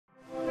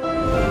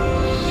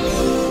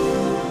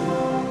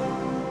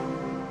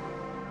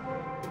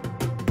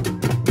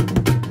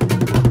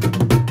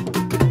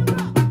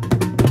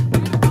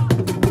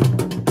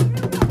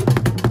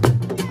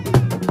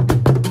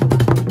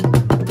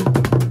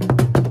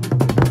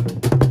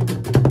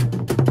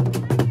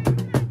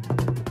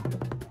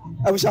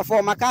was a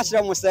former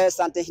castle, was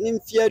Asante him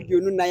feared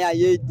you naya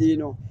ye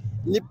dino.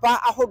 Nipa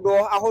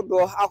ahodo,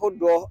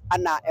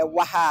 ana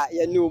ewaha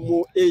ye no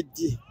mu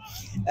edi.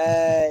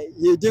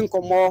 Ye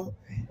dinko mo.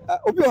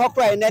 Obi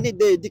hokra in any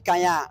day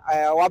dikanya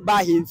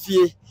waba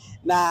himfie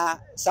na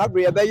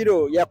sabre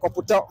ebayiro ye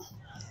koputo.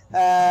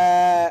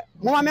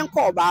 Mo amen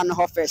call ban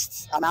ho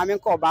first and I mean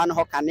call ban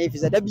ho can if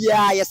is a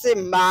bia ye say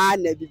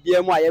man na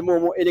bibia mu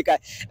ayemo edika.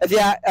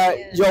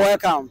 You're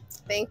welcome.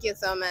 Thank you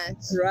so much.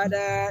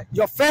 Rather,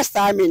 your first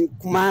time in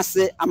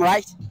Kumasi, am I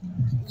right?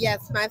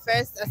 Yes, my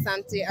first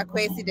Asante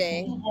Akwesi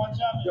Day.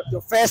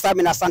 Your first time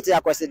in Asante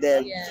Akwesi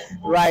Day. Yeah.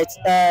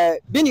 Right.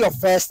 Being your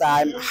first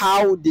time,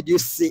 how did you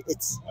see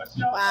it?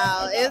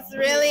 Wow, it's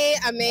really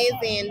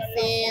amazing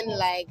seeing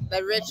like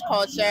the rich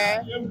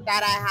culture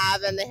that I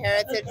have and the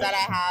heritage that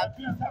I have.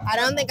 I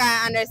don't think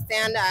I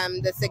understand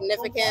the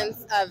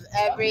significance of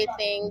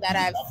everything that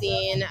I've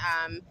seen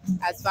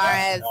as far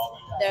as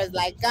there's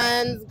like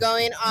guns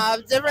going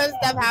off, different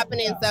stuff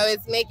happening. So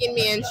it's making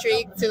me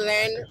intrigued to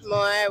learn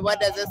more. What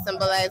does it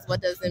symbolize?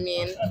 What does it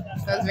mean?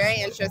 So it's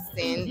very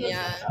interesting.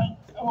 Yeah.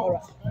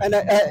 And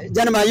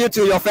gentlemen, you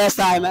two, your first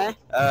time, eh?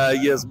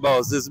 Yes,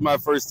 boss. This is my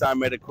first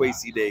time at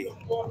Akwesi Day.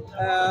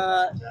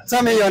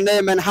 Tell me your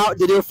name and how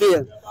did you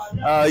feel?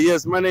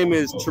 Yes, my name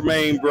is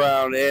Tremaine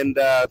Brown, and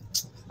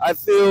I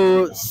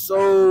feel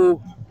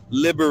so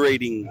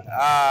liberating.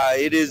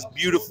 It is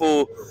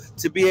beautiful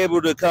to be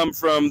able to come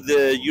from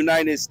the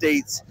United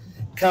States,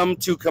 come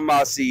to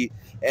Kumasi,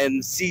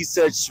 and see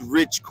such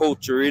rich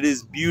culture. It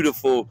is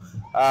beautiful.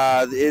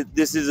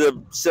 This is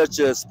such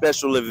a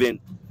special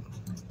event.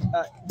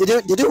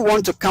 Did you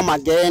want to come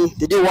again?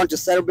 Did you want to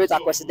celebrate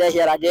Akwesi Day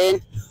here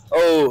again?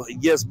 Oh,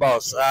 yes,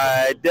 boss.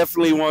 I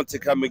definitely want to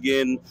come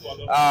again.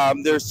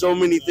 There's so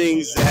many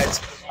things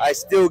that I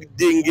still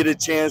didn't get a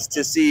chance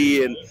to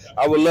see, and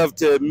I would love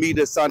to meet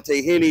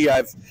Asante Henny.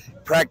 I've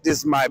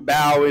practiced my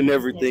bow and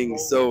everything.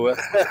 So,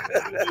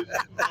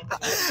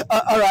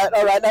 all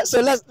right.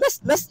 So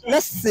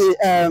let's see.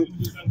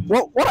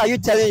 What are you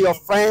telling your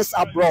friends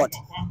abroad?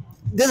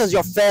 This is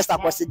your first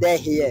Akwesi Day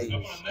here.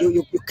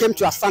 You came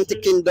to Asante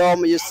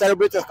Kingdom. You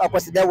celebrated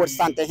Akwesi Day with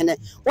Asante Henny.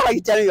 What are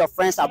you telling your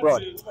friends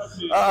abroad?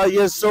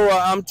 Yes, so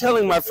I'm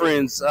telling my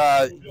friends,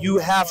 you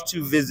have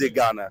to visit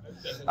Ghana.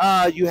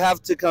 You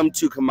have to come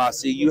to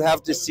Kumasi. You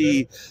have to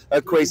see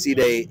Akwesi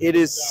Day. It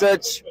is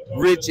such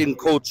rich in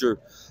culture.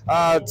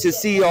 To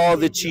see all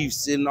the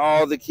chiefs and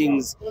all the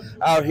kings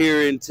out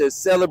here and to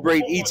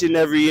celebrate each and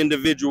every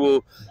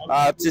individual,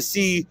 to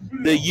see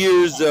the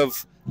years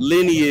of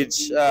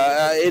lineage.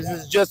 It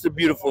is just a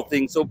beautiful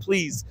thing. So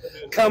please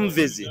come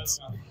visit.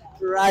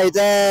 Right.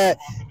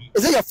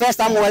 Is it your first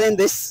time wearing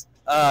this?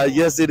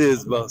 Yes, it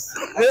is, boss.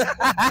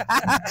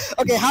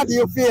 Okay, how do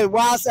you feel?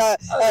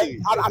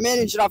 I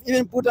mean, you should have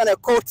even put on a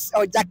coat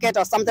or jacket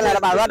or something like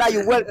that, but rather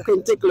you wear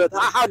kente clothes.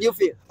 How do you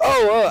feel?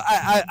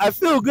 I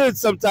feel good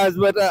sometimes,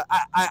 but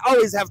I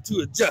always have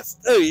to adjust.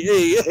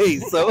 Hey.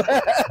 So,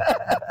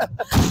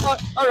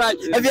 all right.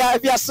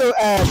 If you are so,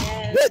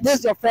 this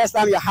is your first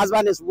time your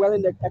husband is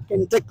wearing a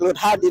kente clothes.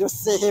 How did you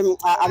see him?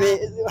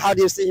 How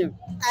do you see him?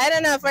 I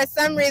don't know. For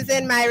some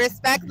reason, my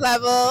respect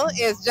level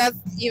is just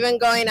even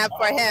going up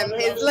for him.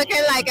 He's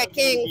looking like a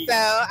king,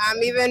 so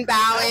I'm even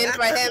bowing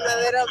for him a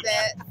little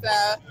bit.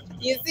 So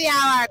you see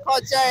how our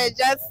culture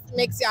just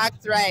makes you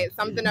act right.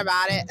 Something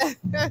about it.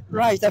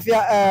 Right. If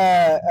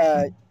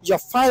your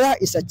father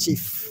is a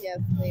chief. Yes,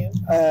 please.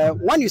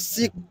 When you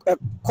see a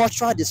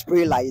cultural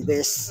display like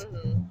this,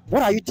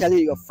 what are you telling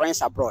your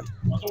friends abroad?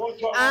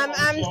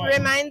 I'm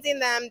reminding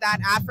them that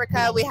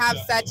Africa, we have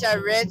such a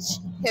rich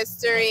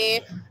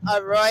history,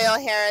 a royal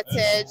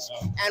heritage,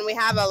 and we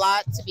have a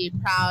lot to be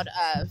proud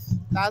of.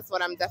 That's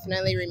what I'm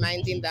definitely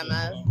reminding them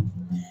of.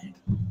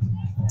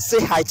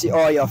 Say hi to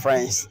all your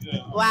friends.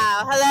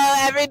 Wow.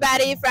 Hello,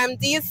 everybody from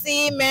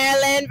DC,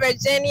 Maryland,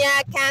 Virginia,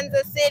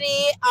 Kansas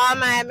City, all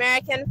my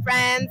American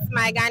friends,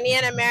 my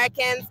Ghanaian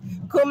Americans.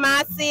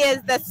 Kumasi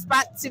is the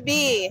spot to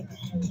be.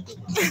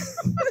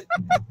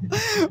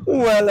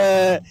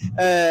 Well,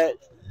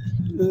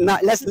 now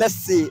let's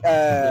see.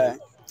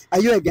 Are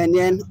you a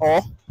Ghanaian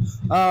or?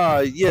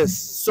 Yes.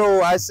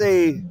 So I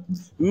say,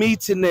 me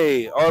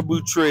tene,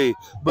 arbutre,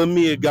 but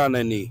me a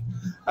Ghanani.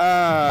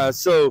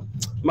 So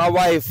my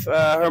wife,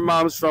 her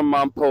mom's from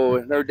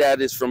Mampo, and her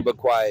dad is from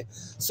Bakwai.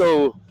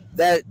 So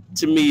that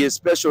to me is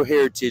special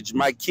heritage.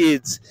 My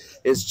kids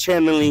is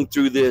channeling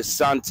through the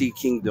Asante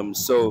Kingdom.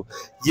 So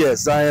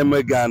yes, I am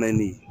a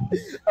Ghanani.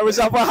 I was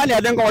up honey.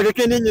 I don't go to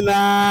Kenya.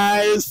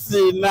 Nice.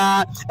 If you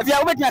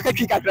are working at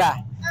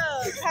Kakra.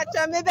 Oh,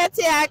 Katra, me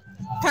betia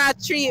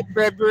Katri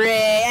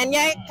Brebre, and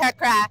yet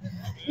Kakra.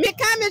 Me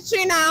come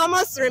Trina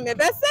almost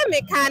remember. Say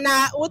me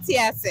kana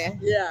utiase.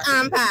 Yeah.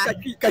 Ampa.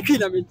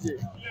 Kakina minti.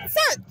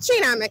 So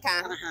Trina me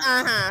can.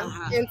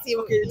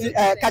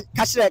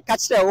 Catch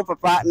the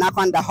papa.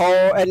 Nakanda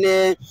ho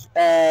any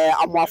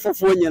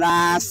amwafofo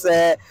nyina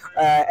se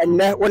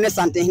and when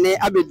something ne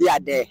abedi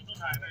ade.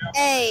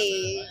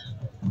 Hey.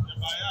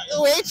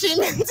 Waiting.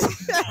 What's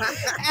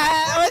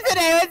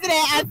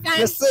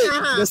it?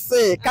 The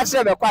say, catch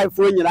up a quiet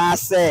phone, you know,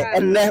 say,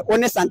 and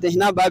only Sante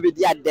Hina Baby,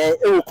 the day,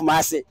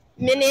 Kumasi.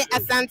 Mini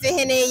Asante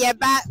Hene, your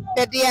back,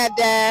 the dear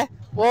there.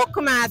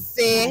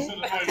 Wokumasi.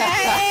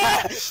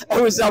 I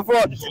was a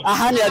vote. A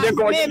honey, I didn't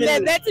go.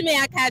 Let me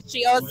a catch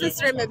you. Or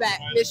sister, me back.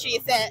 She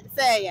said,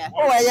 say,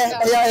 oh,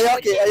 yeah,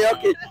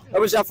 okay. I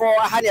was a for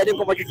a honey, I didn't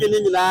go back to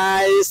feeling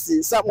nice.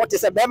 So, what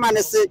is a bear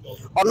say,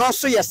 or not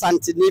so your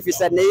Sante, if you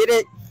said,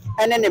 Nere,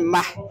 and then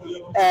ma,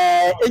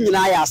 in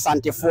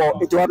Asante for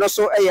it was not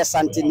so a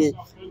Santini.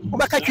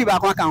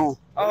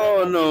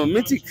 Oh no,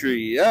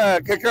 Mitikri,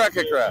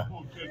 Kakra.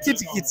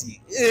 Kitty.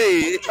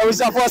 Hey, I was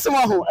a for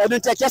someone who I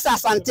don't take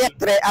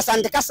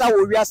Asante Casa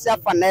will be a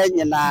self and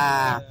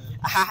I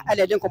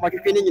didn't come back to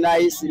feeling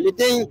nice.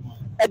 Meeting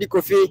Eddie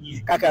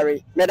Coffee,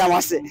 Kakari, Madam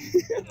was it.